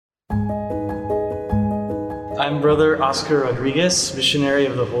I'm Brother Oscar Rodriguez, missionary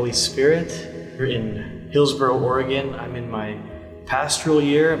of the Holy Spirit here in Hillsboro, Oregon. I'm in my pastoral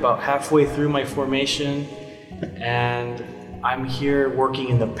year, about halfway through my formation, and I'm here working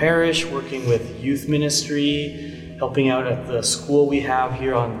in the parish, working with youth ministry, helping out at the school we have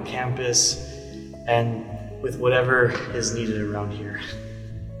here on campus, and with whatever is needed around here.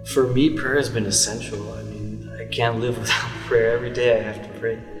 For me, prayer has been essential. I mean, I can't live without prayer. Every day I have to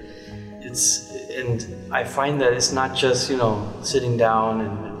pray. And I find that it's not just, sitting down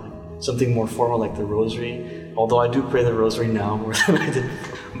and something more formal like the rosary, although I do pray the rosary now more than I did.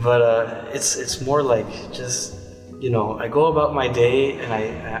 But it's more like just, I go about my day and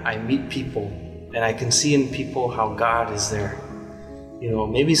I meet people, and I can see in people how God is there.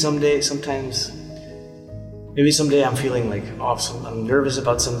 Maybe someday I'm feeling like awesome, I'm nervous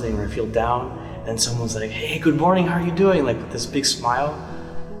about something, or I feel down, and someone's like, "Hey, good morning, how are you doing?" Like with this big smile.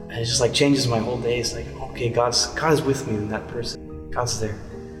 And it just like changes my whole day. It's like, okay, God is with me in that person. God's there.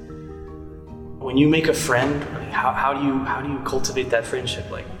 When you make a friend, how do you cultivate that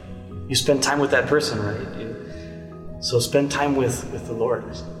friendship? Like, you spend time with that person, right? So spend time with the Lord.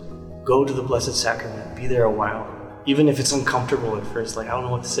 Go to the Blessed Sacrament. Be there a while. Even if it's uncomfortable at first, like I don't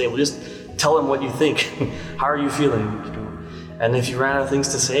know what to say. Well, just tell him what you think. How are you feeling? And if you run out of things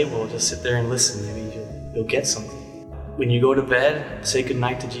to say, well, just sit there and listen. Maybe you'll get something. When you go to bed, say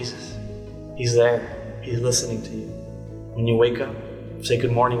goodnight to Jesus. He's there. He's listening to you. When you wake up, say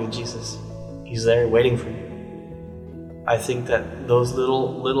good morning to Jesus. He's there waiting for you. I think that those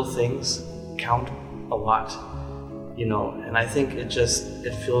little things count a lot, and I think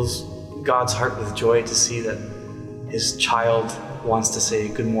it fills God's heart with joy to see that his child wants to say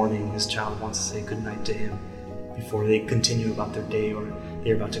good morning, his child wants to say good night to him before they continue about their day or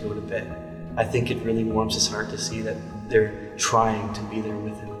they're about to go to bed. I think it really warms his heart to see that they're trying to be there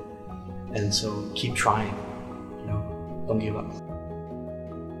with him. And so keep trying, don't give up.